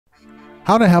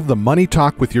How to have the money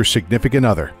talk with your significant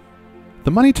other.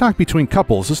 The money talk between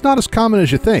couples is not as common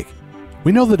as you think.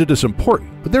 We know that it is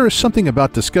important, but there is something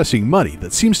about discussing money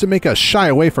that seems to make us shy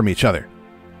away from each other.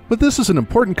 But this is an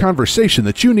important conversation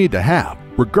that you need to have,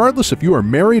 regardless if you are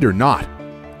married or not.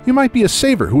 You might be a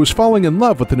saver who is falling in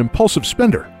love with an impulsive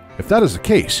spender. If that is the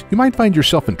case, you might find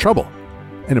yourself in trouble.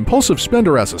 An impulsive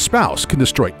spender as a spouse can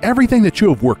destroy everything that you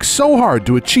have worked so hard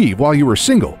to achieve while you were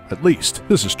single. At least,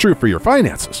 this is true for your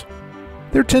finances.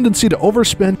 Their tendency to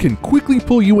overspend can quickly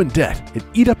pull you in debt and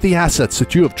eat up the assets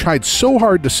that you have tried so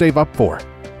hard to save up for.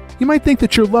 You might think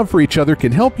that your love for each other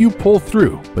can help you pull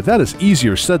through, but that is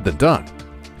easier said than done.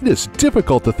 It is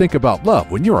difficult to think about love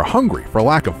when you are hungry for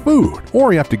lack of food,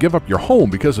 or you have to give up your home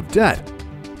because of debt.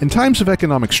 In times of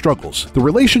economic struggles, the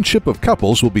relationship of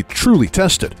couples will be truly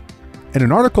tested. In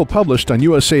an article published on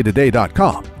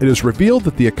usatoday.com, it is revealed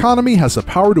that the economy has the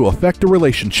power to affect a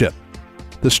relationship.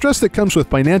 The stress that comes with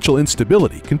financial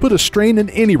instability can put a strain in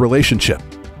any relationship.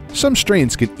 Some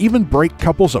strains can even break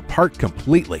couples apart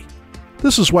completely.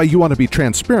 This is why you want to be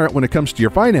transparent when it comes to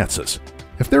your finances.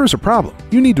 If there is a problem,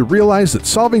 you need to realize that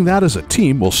solving that as a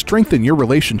team will strengthen your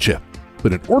relationship.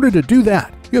 But in order to do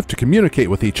that, you have to communicate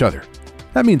with each other.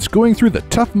 That means going through the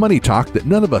tough money talk that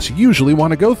none of us usually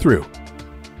want to go through.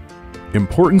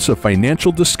 Importance of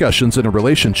financial discussions in a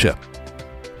relationship.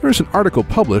 There is an article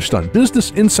published on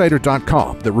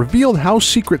BusinessInsider.com that revealed how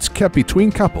secrets kept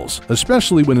between couples,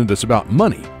 especially when it is about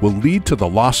money, will lead to the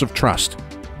loss of trust.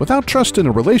 Without trust in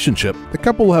a relationship, the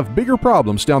couple will have bigger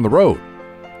problems down the road.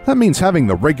 That means having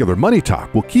the regular money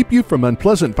talk will keep you from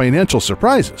unpleasant financial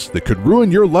surprises that could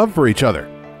ruin your love for each other.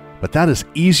 But that is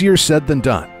easier said than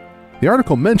done. The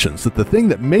article mentions that the thing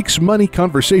that makes money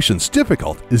conversations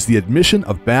difficult is the admission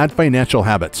of bad financial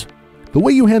habits. The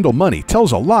way you handle money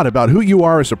tells a lot about who you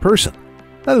are as a person.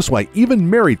 That is why even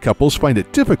married couples find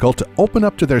it difficult to open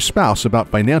up to their spouse about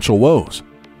financial woes.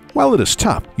 While it is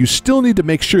tough, you still need to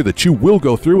make sure that you will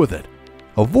go through with it.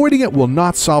 Avoiding it will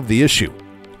not solve the issue.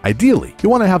 Ideally, you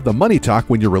want to have the money talk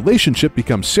when your relationship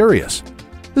becomes serious.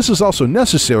 This is also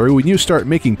necessary when you start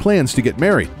making plans to get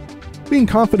married. Being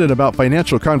confident about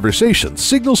financial conversations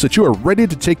signals that you are ready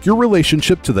to take your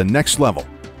relationship to the next level.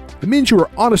 It means you are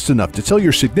honest enough to tell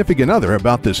your significant other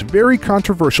about this very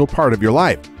controversial part of your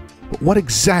life. But what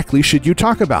exactly should you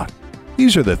talk about?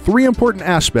 These are the 3 important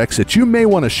aspects that you may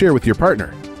want to share with your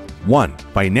partner. 1.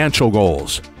 Financial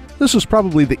goals. This is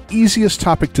probably the easiest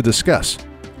topic to discuss.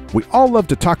 We all love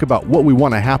to talk about what we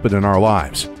want to happen in our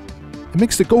lives. It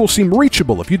makes the goal seem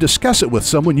reachable if you discuss it with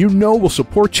someone you know will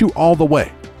support you all the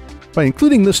way. By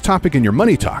including this topic in your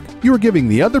money talk, you are giving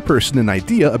the other person an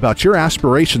idea about your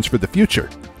aspirations for the future.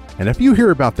 And if you hear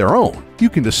about their own, you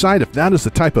can decide if that is the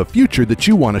type of future that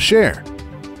you want to share.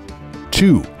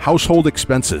 2. Household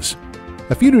expenses.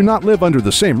 If you do not live under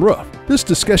the same roof, this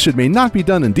discussion may not be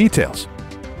done in details.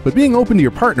 But being open to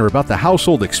your partner about the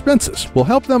household expenses will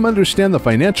help them understand the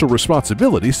financial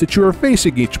responsibilities that you are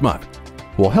facing each month.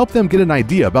 It will help them get an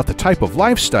idea about the type of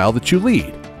lifestyle that you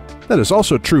lead. That is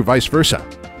also true vice versa.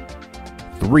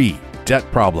 3. Debt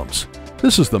problems.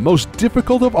 This is the most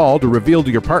difficult of all to reveal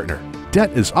to your partner. Debt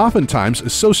is oftentimes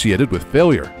associated with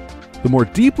failure. The more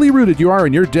deeply rooted you are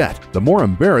in your debt, the more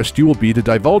embarrassed you will be to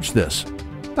divulge this.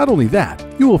 Not only that,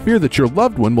 you will fear that your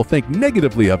loved one will think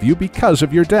negatively of you because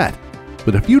of your debt.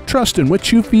 But if you trust in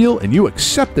what you feel and you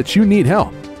accept that you need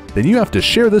help, then you have to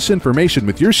share this information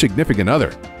with your significant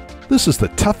other. This is the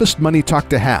toughest money talk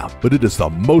to have, but it is the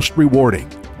most rewarding,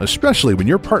 especially when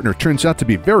your partner turns out to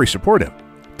be very supportive.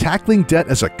 Tackling debt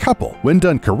as a couple, when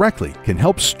done correctly, can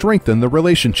help strengthen the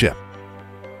relationship.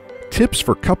 Tips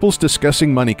for couples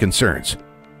discussing money concerns.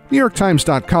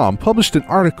 NewYorkTimes.com published an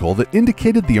article that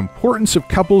indicated the importance of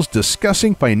couples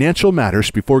discussing financial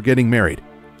matters before getting married.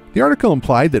 The article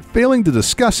implied that failing to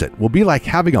discuss it will be like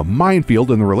having a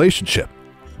minefield in the relationship.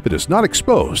 If it is not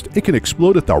exposed, it can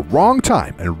explode at the wrong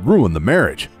time and ruin the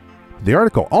marriage. The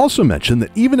article also mentioned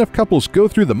that even if couples go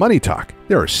through the money talk,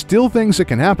 there are still things that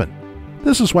can happen.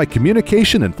 This is why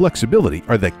communication and flexibility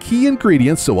are the key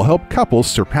ingredients that will help couples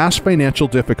surpass financial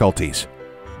difficulties.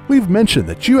 We've mentioned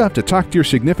that you have to talk to your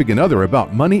significant other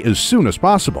about money as soon as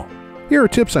possible. Here are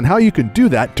tips on how you can do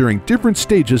that during different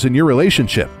stages in your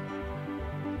relationship.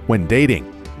 When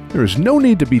dating, there is no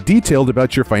need to be detailed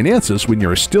about your finances when you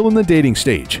are still in the dating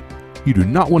stage. You do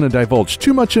not want to divulge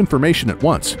too much information at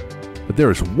once. But there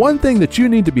is one thing that you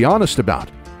need to be honest about: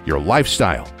 your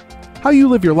lifestyle. How you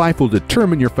live your life will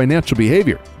determine your financial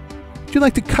behavior. Do you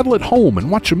like to cuddle at home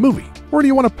and watch a movie, or do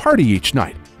you want to party each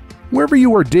night? Whoever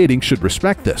you are dating should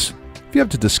respect this. If you have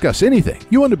to discuss anything,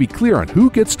 you want to be clear on who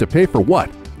gets to pay for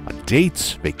what, on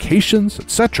dates, vacations,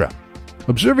 etc.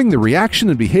 Observing the reaction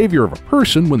and behavior of a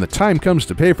person when the time comes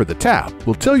to pay for the tab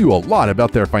will tell you a lot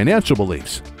about their financial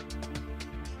beliefs.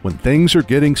 When things are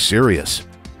getting serious.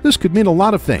 This could mean a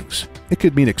lot of things. It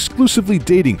could mean exclusively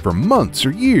dating for months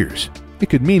or years. It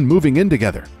could mean moving in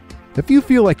together. If you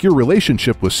feel like your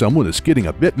relationship with someone is getting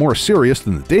a bit more serious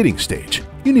than the dating stage,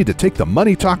 you need to take the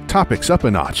money talk topics up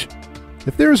a notch.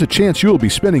 If there is a chance you will be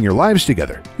spending your lives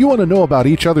together, you want to know about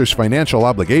each other's financial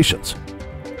obligations.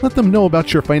 Let them know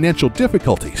about your financial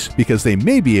difficulties because they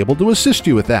may be able to assist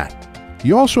you with that.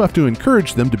 You also have to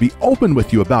encourage them to be open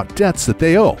with you about debts that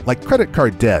they owe, like credit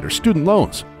card debt or student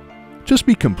loans. Just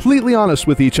be completely honest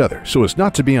with each other so as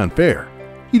not to be unfair.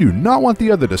 You do not want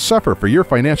the other to suffer for your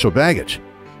financial baggage.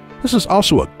 This is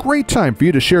also a great time for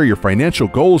you to share your financial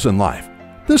goals in life.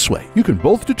 This way, you can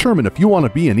both determine if you want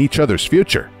to be in each other's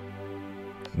future.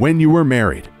 When you were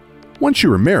married. Once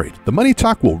you are married, the money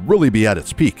talk will really be at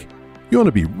its peak. You want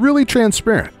to be really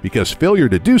transparent because failure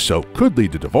to do so could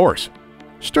lead to divorce.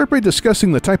 Start by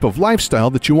discussing the type of lifestyle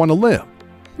that you want to live.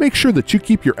 Make sure that you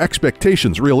keep your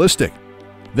expectations realistic.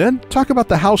 Then, talk about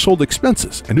the household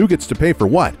expenses and who gets to pay for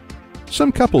what.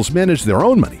 Some couples manage their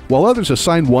own money, while others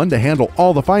assign one to handle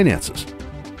all the finances.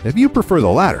 If you prefer the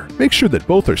latter, make sure that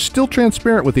both are still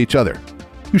transparent with each other.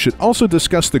 You should also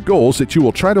discuss the goals that you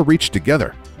will try to reach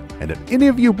together. And if any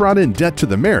of you brought in debt to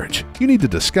the marriage, you need to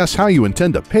discuss how you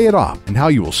intend to pay it off and how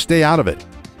you will stay out of it.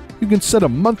 You can set a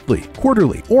monthly,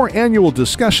 quarterly, or annual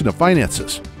discussion of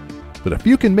finances. But if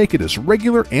you can make it as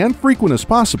regular and frequent as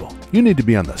possible, you need to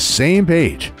be on the same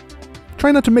page.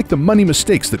 Try not to make the money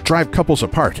mistakes that drive couples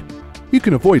apart. You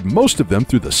can avoid most of them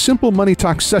through the simple money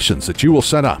talk sessions that you will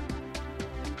set up.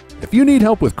 If you need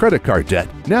help with credit card debt,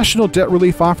 National Debt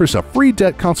Relief offers a free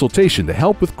debt consultation to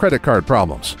help with credit card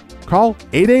problems. Call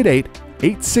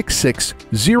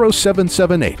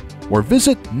 888-866-0778 or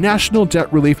visit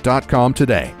nationaldebtrelief.com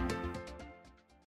today.